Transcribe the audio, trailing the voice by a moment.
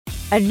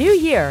A new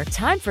year,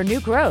 time for new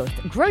growth.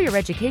 Grow your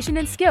education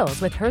and skills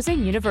with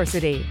Herzing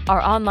University.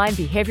 Our online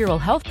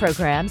behavioral health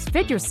programs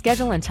fit your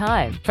schedule and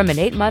time, from an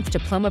 8-month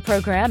diploma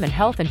program in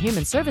health and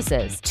human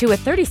services to a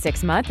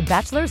 36-month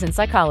bachelor's in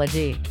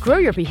psychology. Grow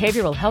your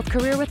behavioral health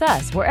career with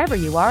us wherever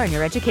you are in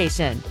your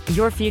education.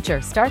 Your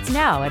future starts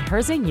now at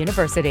Herzing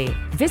University.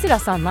 Visit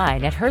us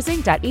online at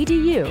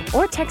herzing.edu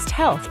or text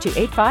health to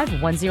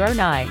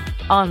 85109.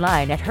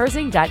 Online at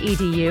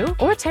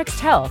herzing.edu or text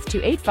health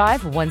to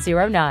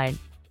 85109.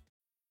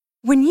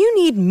 When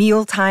you need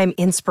mealtime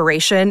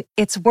inspiration,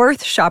 it's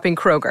worth shopping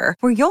Kroger,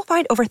 where you'll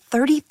find over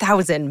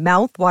 30,000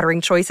 mouth-watering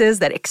choices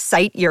that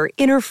excite your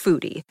inner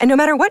foodie. And no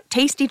matter what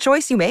tasty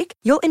choice you make,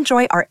 you'll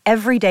enjoy our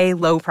everyday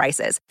low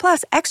prices,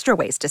 plus extra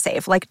ways to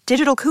save, like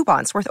digital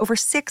coupons worth over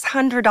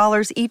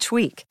 $600 each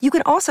week. You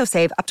can also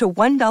save up to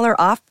 $1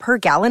 off per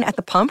gallon at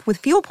the pump with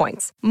fuel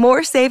points.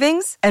 More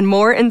savings and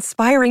more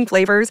inspiring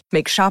flavors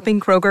make shopping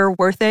Kroger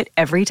worth it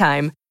every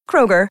time.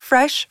 Kroger,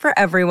 fresh for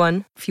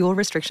everyone. Fuel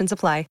restrictions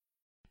apply.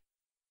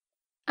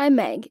 I'm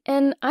Meg,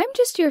 and I'm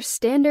just your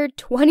standard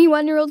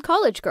 21-year-old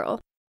college girl.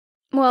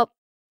 Well,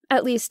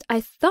 at least I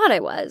thought I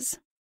was.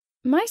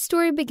 My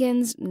story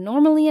begins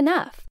normally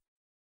enough.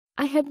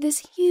 I had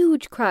this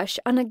huge crush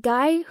on a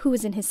guy who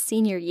was in his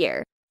senior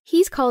year.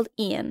 He's called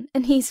Ian,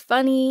 and he's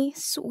funny,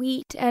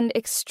 sweet, and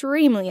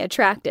extremely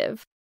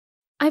attractive.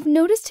 I've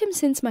noticed him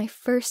since my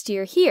first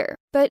year here,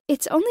 but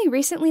it's only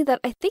recently that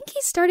I think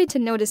he started to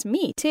notice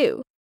me,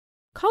 too.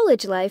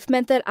 College life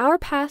meant that our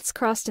paths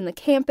crossed in the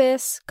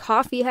campus,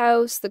 coffee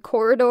house, the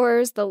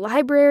corridors, the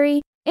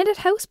library, and at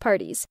house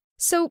parties,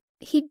 so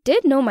he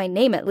did know my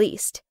name at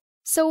least.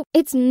 So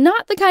it's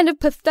not the kind of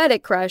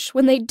pathetic crush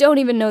when they don't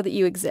even know that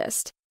you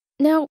exist.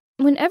 Now,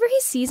 whenever he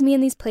sees me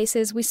in these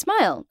places, we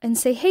smile and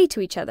say hey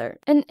to each other,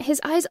 and his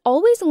eyes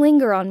always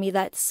linger on me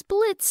that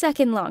split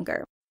second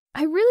longer.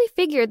 I really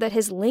figured that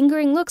his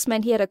lingering looks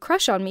meant he had a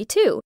crush on me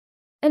too,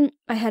 and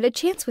I had a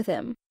chance with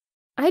him.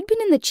 I'd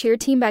been in the cheer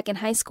team back in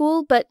high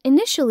school, but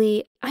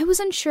initially, I was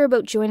unsure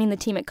about joining the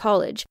team at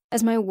college,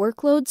 as my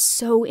workload's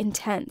so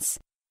intense.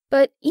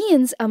 But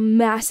Ian's a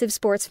massive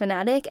sports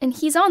fanatic, and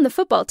he's on the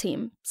football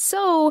team,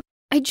 so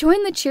I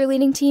joined the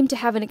cheerleading team to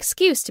have an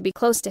excuse to be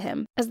close to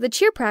him, as the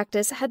cheer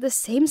practice had the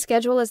same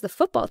schedule as the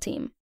football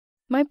team.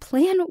 My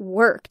plan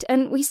worked,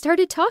 and we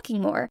started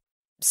talking more.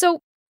 So,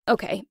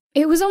 okay,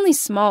 it was only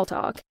small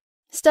talk.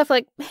 Stuff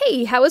like,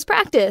 hey, how was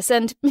practice?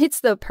 And it's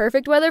the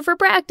perfect weather for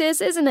practice,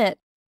 isn't it?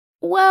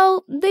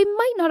 Well, they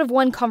might not have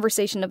won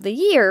Conversation of the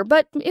Year,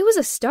 but it was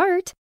a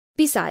start.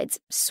 Besides,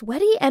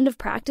 sweaty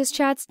end-of-practice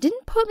chats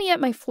didn't put me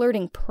at my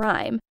flirting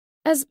prime,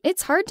 as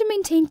it's hard to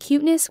maintain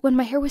cuteness when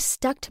my hair was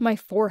stuck to my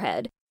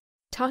forehead.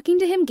 Talking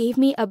to him gave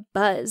me a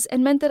buzz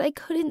and meant that I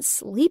couldn't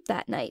sleep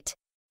that night.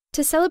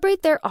 To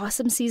celebrate their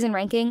awesome season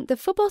ranking, the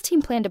football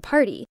team planned a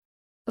party.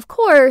 Of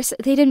course,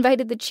 they'd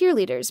invited the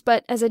cheerleaders,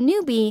 but as a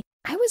newbie,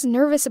 I was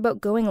nervous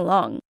about going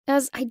along,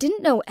 as I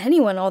didn't know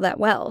anyone all that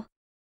well.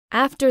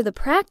 After the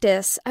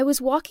practice, I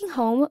was walking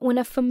home when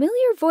a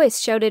familiar voice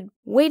shouted,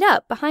 "Wait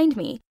up," behind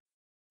me.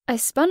 I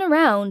spun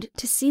around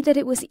to see that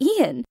it was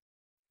Ian.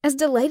 As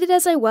delighted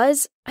as I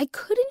was, I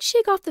couldn't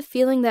shake off the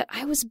feeling that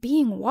I was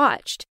being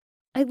watched.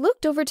 I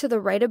looked over to the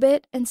right a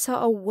bit and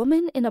saw a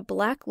woman in a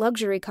black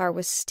luxury car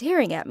was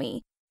staring at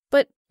me.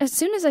 But as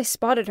soon as I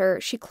spotted her,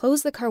 she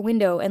closed the car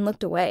window and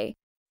looked away.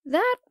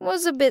 That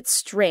was a bit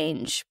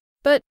strange,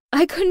 but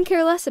I couldn't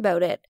care less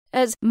about it,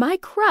 as my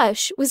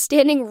crush was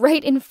standing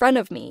right in front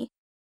of me.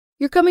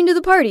 "You're coming to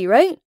the party,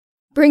 right?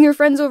 Bring your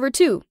friends over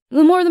too.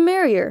 The more the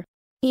merrier."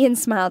 Ian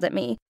smiled at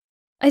me.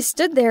 I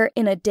stood there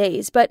in a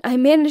daze, but I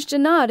managed to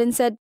nod and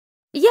said,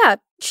 "Yeah,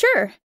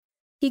 sure."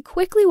 He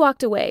quickly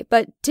walked away,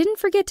 but didn't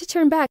forget to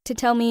turn back to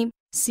tell me,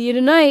 "See you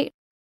tonight."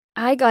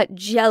 I got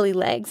jelly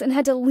legs and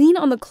had to lean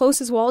on the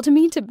closest wall to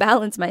me to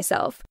balance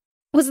myself.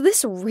 Was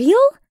this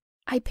real?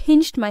 I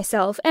pinched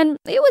myself, and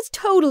it was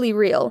totally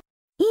real.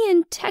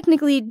 Ian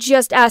technically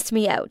just asked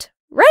me out,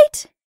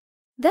 right?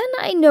 Then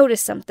I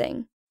noticed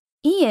something.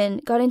 Ian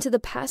got into the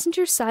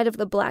passenger side of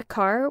the black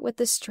car with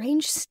the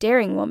strange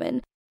staring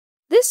woman.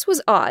 This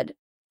was odd.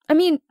 I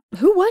mean,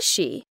 who was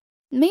she?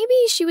 Maybe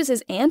she was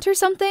his aunt or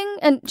something,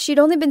 and she'd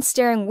only been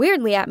staring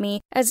weirdly at me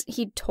as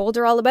he'd told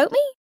her all about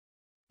me?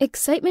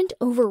 Excitement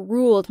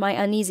overruled my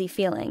uneasy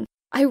feeling.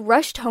 I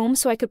rushed home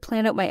so I could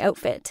plan out my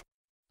outfit.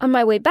 On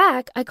my way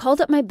back, I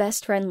called up my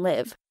best friend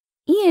Liv.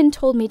 Ian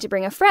told me to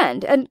bring a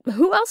friend, and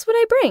who else would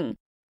I bring?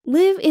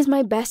 Liv is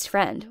my best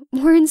friend.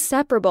 We're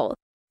inseparable.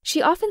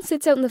 She often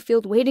sits out in the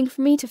field waiting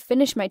for me to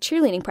finish my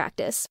cheerleading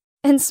practice,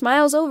 and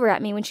smiles over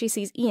at me when she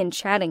sees Ian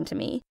chatting to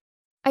me.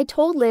 I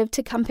told Liv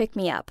to come pick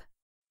me up.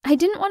 I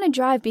didn't want to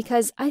drive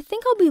because I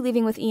think I'll be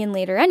leaving with Ian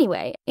later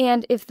anyway,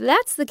 and if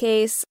that's the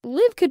case,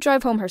 Liv could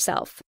drive home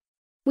herself.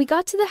 We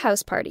got to the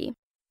house party.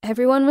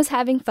 Everyone was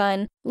having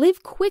fun.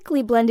 Liv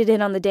quickly blended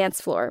in on the dance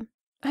floor.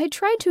 I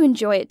tried to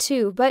enjoy it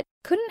too, but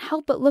couldn't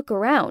help but look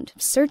around,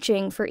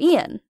 searching for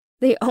Ian,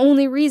 the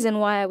only reason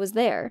why I was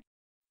there.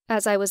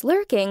 As I was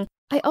lurking,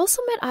 I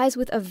also met eyes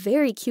with a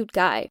very cute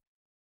guy.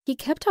 He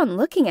kept on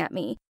looking at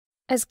me.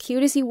 As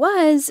cute as he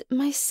was,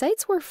 my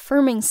sights were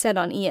firming set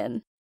on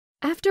Ian.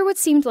 After what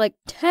seemed like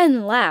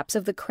 10 laps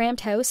of the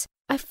cramped house,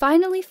 I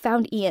finally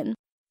found Ian.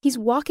 He's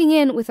walking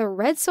in with a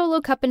red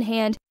Solo cup in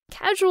hand,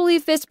 casually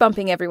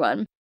fist-bumping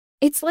everyone.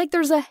 It's like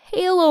there's a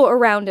halo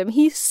around him.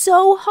 He's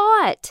so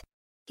hot.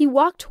 He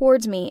walked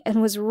towards me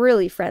and was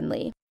really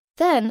friendly.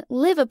 Then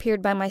Liv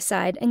appeared by my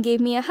side and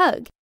gave me a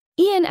hug.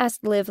 Ian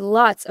asked Liv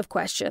lots of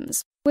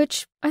questions,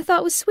 which I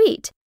thought was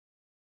sweet.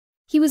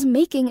 He was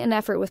making an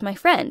effort with my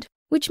friend,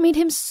 which made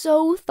him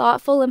so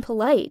thoughtful and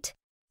polite.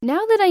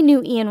 Now that I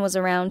knew Ian was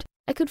around,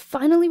 I could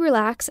finally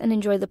relax and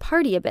enjoy the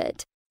party a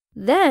bit.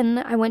 Then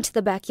I went to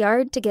the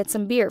backyard to get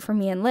some beer for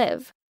me and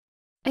Liv.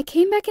 I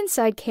came back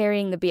inside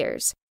carrying the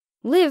beers.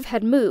 Liv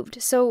had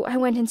moved, so I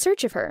went in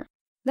search of her.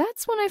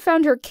 That's when I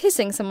found her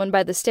kissing someone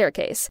by the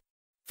staircase.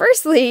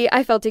 Firstly,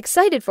 I felt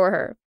excited for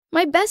her.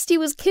 My bestie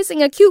was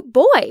kissing a cute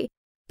boy.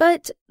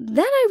 But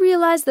then I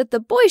realized that the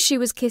boy she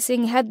was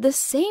kissing had the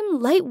same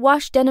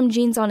light-wash denim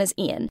jeans on as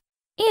Ian,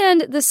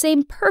 and the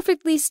same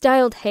perfectly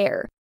styled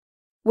hair.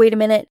 Wait a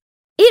minute.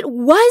 It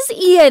was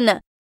Ian!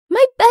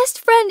 My best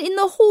friend in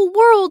the whole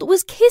world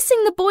was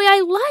kissing the boy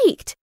I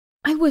liked!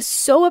 I was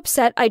so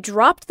upset I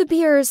dropped the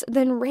beers,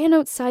 then ran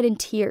outside in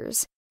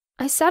tears.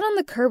 I sat on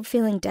the curb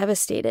feeling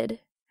devastated.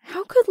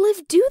 How could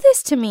Liv do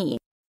this to me?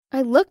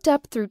 I looked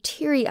up through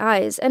teary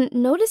eyes and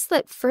noticed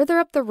that further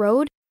up the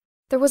road,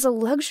 there was a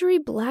luxury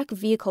black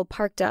vehicle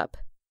parked up.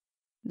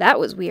 That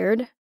was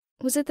weird.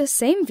 Was it the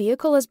same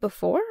vehicle as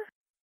before?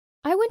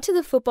 I went to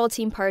the football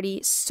team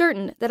party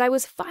certain that I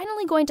was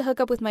finally going to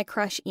hook up with my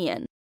crush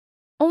Ian.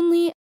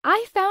 Only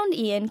I found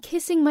Ian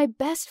kissing my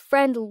best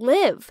friend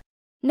Liv.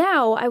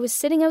 Now I was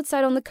sitting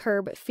outside on the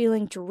curb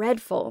feeling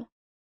dreadful.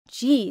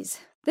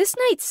 Geez, this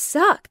night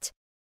sucked.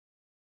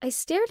 I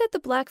stared at the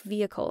black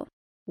vehicle.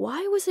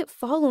 Why was it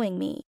following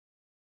me?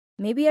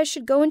 Maybe I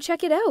should go and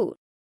check it out.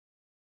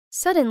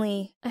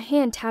 Suddenly, a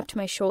hand tapped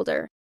my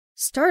shoulder.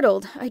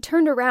 Startled, I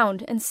turned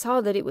around and saw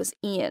that it was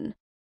Ian.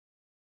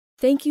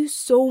 Thank you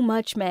so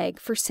much, Meg,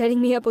 for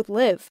setting me up with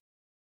Liv.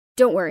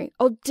 Don't worry,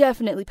 I'll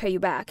definitely pay you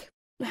back.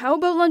 How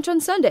about lunch on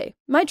Sunday?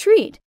 My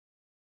treat.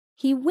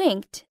 He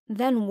winked,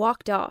 then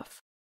walked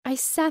off. I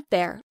sat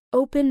there,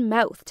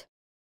 open-mouthed.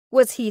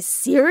 Was he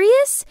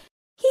serious?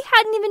 He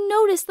hadn't even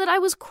noticed that I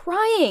was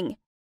crying.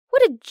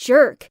 What a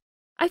jerk.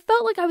 I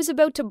felt like I was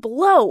about to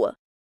blow.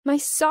 My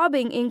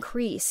sobbing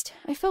increased.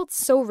 I felt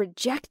so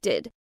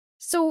rejected.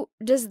 So,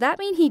 does that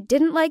mean he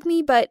didn't like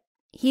me, but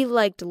he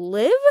liked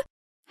Liv?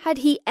 Had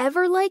he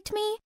ever liked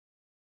me?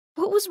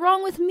 What was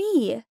wrong with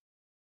me?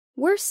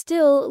 Worse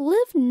still,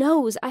 Liv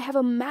knows I have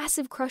a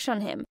massive crush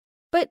on him,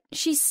 but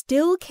she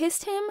still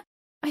kissed him?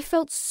 I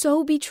felt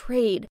so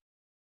betrayed.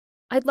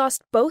 I'd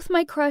lost both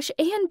my crush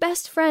and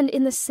best friend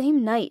in the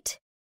same night.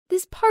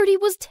 This party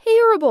was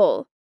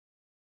terrible.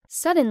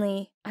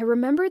 Suddenly, I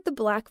remembered the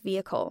black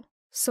vehicle,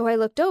 so I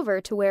looked over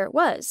to where it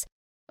was,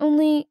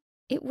 only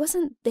it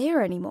wasn't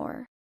there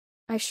anymore.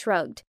 I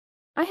shrugged.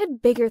 I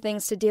had bigger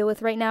things to deal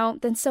with right now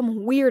than some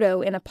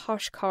weirdo in a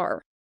posh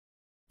car.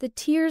 The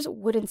tears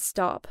wouldn't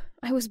stop.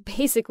 I was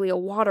basically a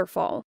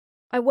waterfall.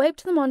 I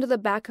wiped them onto the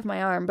back of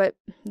my arm, but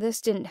this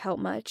didn't help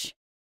much.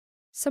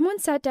 Someone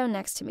sat down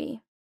next to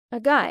me. A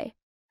guy.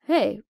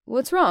 Hey,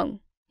 what's wrong?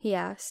 He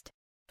asked.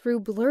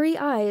 Through blurry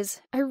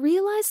eyes, I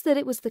realized that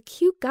it was the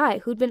cute guy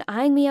who'd been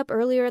eyeing me up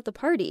earlier at the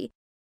party.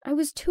 I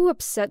was too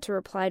upset to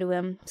reply to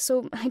him,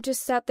 so I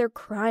just sat there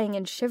crying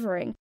and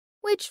shivering,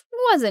 which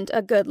wasn't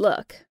a good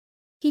look.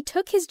 He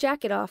took his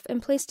jacket off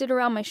and placed it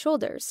around my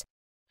shoulders.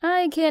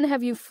 I can't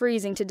have you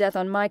freezing to death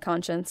on my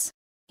conscience.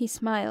 He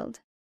smiled.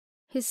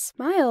 His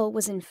smile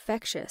was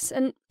infectious,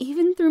 and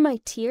even through my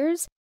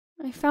tears,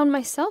 I found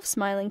myself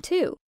smiling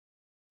too.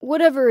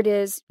 Whatever it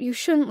is, you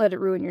shouldn't let it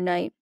ruin your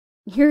night.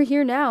 You're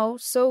here now,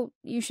 so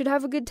you should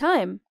have a good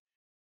time.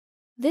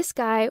 This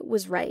guy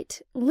was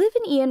right. Liv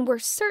and Ian were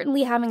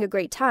certainly having a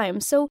great time,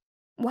 so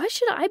why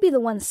should I be the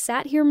one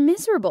sat here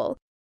miserable?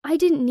 I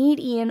didn't need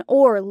Ian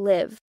or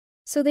Liv,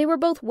 so they were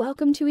both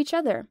welcome to each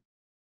other.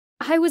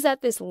 I was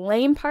at this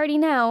lame party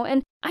now,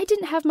 and I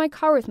didn't have my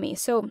car with me,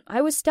 so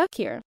I was stuck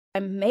here. I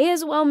may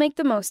as well make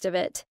the most of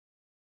it.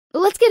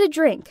 Let's get a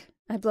drink,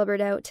 I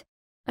blubbered out.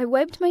 I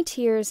wiped my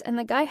tears, and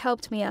the guy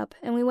helped me up,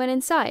 and we went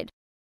inside.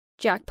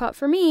 Jackpot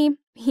for me,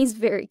 he's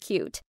very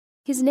cute.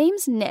 His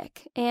name's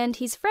Nick, and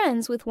he's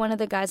friends with one of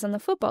the guys on the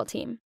football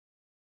team.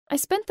 I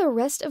spent the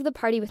rest of the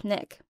party with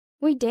Nick.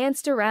 We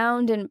danced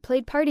around and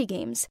played party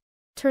games.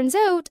 Turns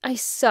out I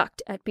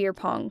sucked at beer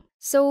pong,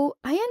 so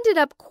I ended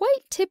up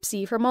quite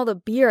tipsy from all the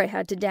beer I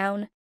had to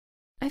down.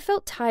 I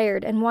felt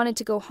tired and wanted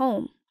to go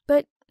home,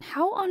 but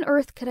how on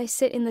earth could I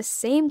sit in the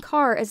same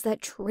car as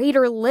that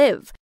traitor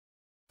Liv?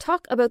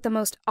 Talk about the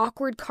most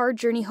awkward car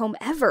journey home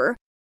ever.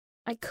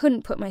 I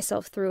couldn't put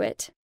myself through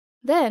it.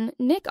 Then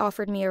Nick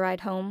offered me a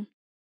ride home.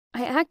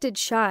 I acted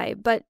shy,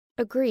 but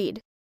agreed.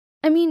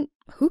 I mean,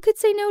 who could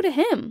say no to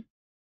him?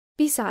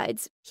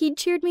 Besides, he'd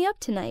cheered me up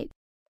tonight.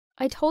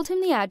 I told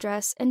him the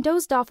address and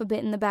dozed off a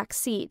bit in the back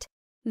seat,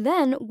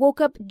 then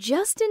woke up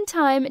just in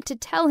time to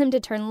tell him to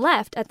turn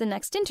left at the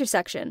next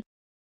intersection.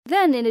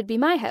 Then it'd be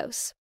my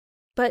house.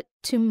 But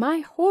to my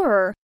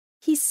horror,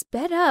 he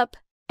sped up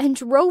and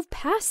drove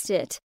past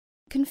it.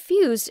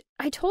 Confused,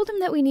 I told him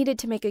that we needed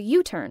to make a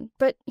U-turn,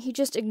 but he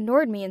just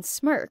ignored me and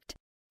smirked.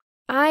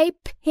 I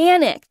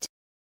panicked.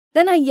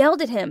 Then I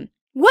yelled at him,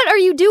 "What are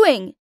you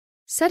doing?"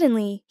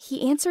 Suddenly,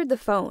 he answered the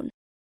phone.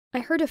 I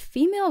heard a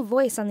female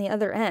voice on the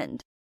other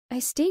end. I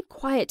stayed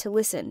quiet to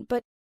listen,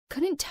 but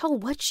couldn't tell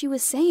what she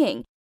was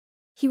saying.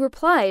 He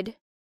replied,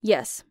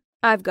 "Yes,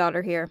 I've got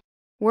her here.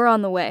 We're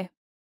on the way."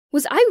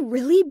 Was I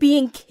really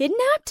being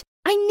kidnapped?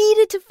 I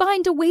needed to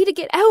find a way to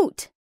get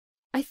out.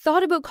 I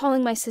thought about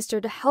calling my sister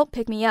to help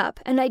pick me up,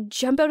 and I'd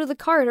jump out of the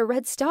car at a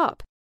red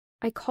stop.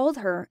 I called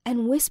her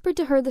and whispered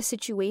to her the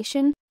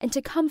situation and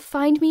to come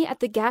find me at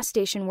the gas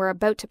station we're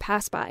about to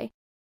pass by.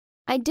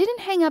 I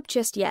didn't hang up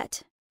just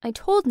yet. I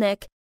told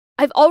Nick,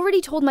 "I've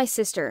already told my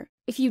sister.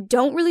 If you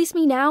don't release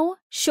me now,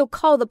 she'll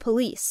call the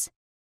police."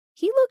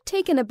 He looked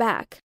taken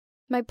aback.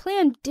 My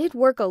plan did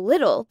work a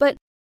little, but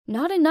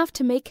not enough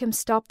to make him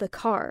stop the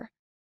car.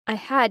 I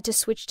had to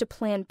switch to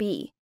plan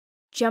B,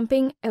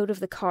 jumping out of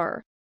the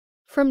car.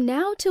 From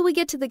now till we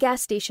get to the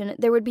gas station,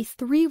 there would be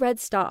 3 red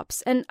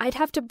stops, and I'd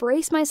have to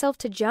brace myself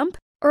to jump,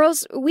 or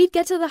else we'd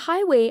get to the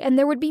highway and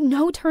there would be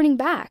no turning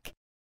back.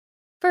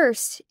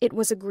 First, it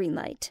was a green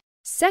light.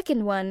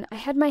 Second one, I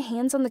had my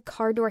hands on the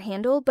car door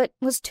handle, but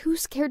was too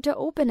scared to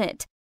open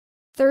it.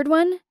 Third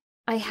one,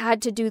 I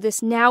had to do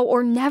this now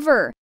or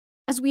never.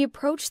 As we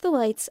approached the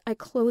lights, I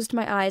closed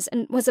my eyes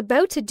and was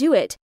about to do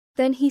it.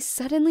 Then he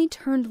suddenly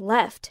turned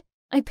left.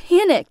 I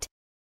panicked.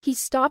 He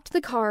stopped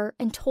the car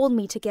and told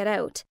me to get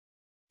out.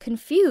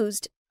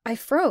 Confused, I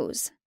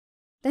froze.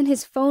 Then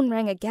his phone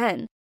rang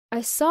again.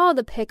 I saw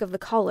the pic of the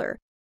caller.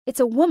 It's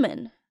a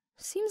woman.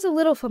 Seems a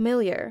little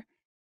familiar.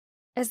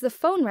 As the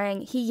phone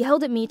rang, he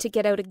yelled at me to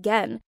get out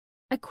again.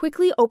 I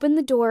quickly opened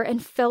the door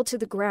and fell to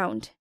the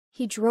ground.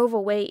 He drove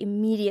away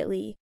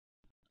immediately.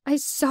 I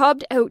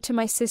sobbed out to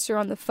my sister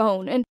on the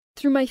phone, and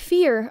through my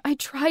fear, I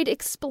tried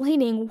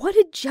explaining what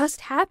had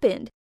just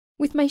happened.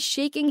 With my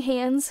shaking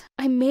hands,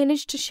 I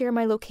managed to share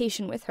my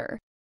location with her.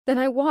 Then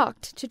I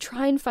walked to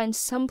try and find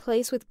some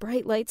place with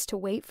bright lights to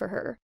wait for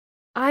her.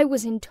 I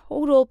was in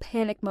total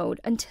panic mode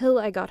until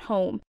I got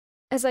home.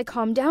 As I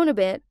calmed down a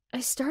bit, I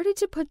started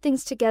to put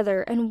things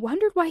together and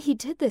wondered why he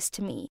did this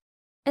to me.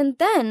 And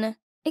then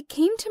it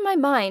came to my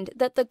mind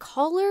that the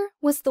caller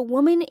was the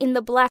woman in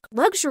the black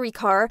luxury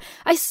car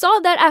I saw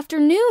that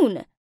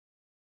afternoon.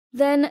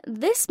 Then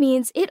this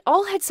means it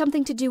all had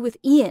something to do with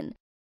Ian.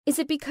 Is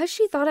it because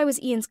she thought I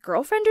was Ian's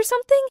girlfriend or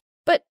something?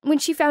 But when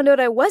she found out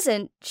I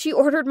wasn't, she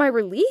ordered my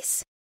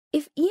release?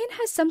 If Ian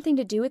has something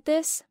to do with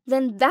this,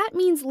 then that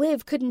means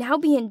Liv could now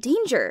be in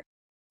danger.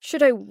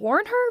 Should I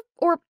warn her?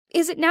 Or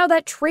is it now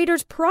that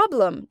traitor's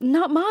problem,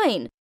 not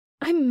mine?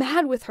 I'm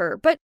mad with her,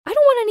 but I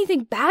don't want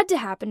anything bad to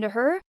happen to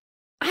her.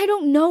 I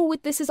don't know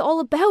what this is all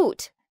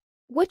about.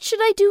 What should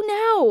I do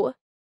now?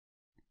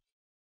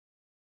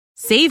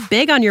 Save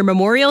big on your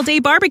Memorial Day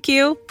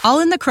barbecue, all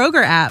in the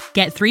Kroger app.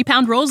 Get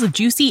 3-pound rolls of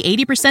juicy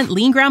 80%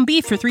 lean ground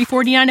beef for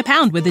 $3.49 a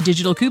pound with a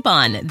digital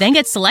coupon. Then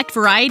get select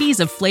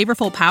varieties of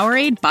flavorful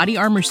Powerade, Body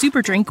Armor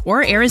Super Drink,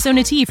 or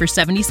Arizona tea for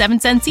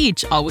 77 cents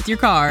each, all with your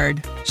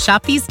card.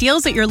 Shop these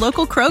deals at your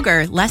local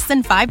Kroger, less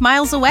than 5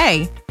 miles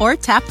away. Or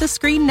tap the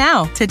screen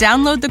now to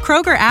download the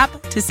Kroger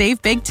app to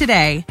save big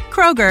today.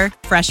 Kroger,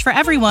 fresh for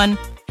everyone.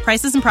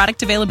 Prices and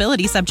product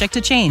availability subject to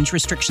change.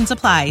 Restrictions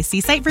apply.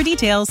 See site for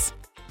details.